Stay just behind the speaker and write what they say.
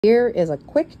Here is a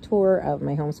quick tour of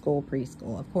my homeschool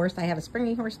preschool. Of course, I have a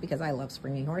springy horse because I love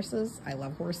springy horses. I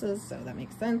love horses, so that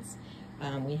makes sense.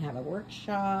 We have a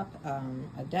workshop,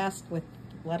 a desk with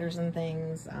letters and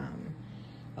things,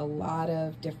 a lot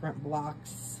of different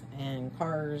blocks and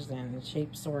cars and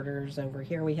shape sorters. Over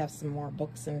here we have some more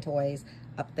books and toys.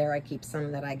 Up there I keep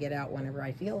some that I get out whenever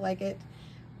I feel like it.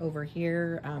 Over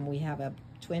here we have a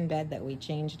twin bed that we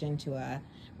changed into a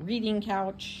reading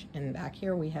couch, and back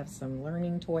here we have some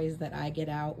learning toys that I get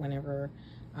out whenever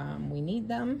we need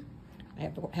them. I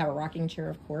have a rocking chair,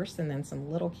 of course, and then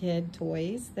some little kid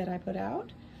toys that I put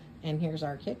out. And here's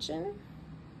our kitchen.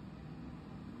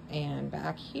 And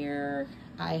back here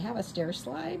I have a stair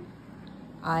slide.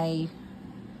 I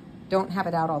don't have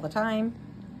it out all the time,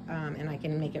 and I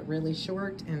can make it really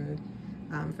short and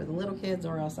for the little kids,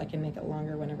 or else I can make it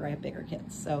longer whenever I have bigger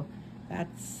kids. So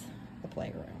that's the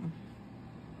playroom.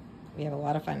 We have a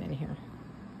lot of fun in here.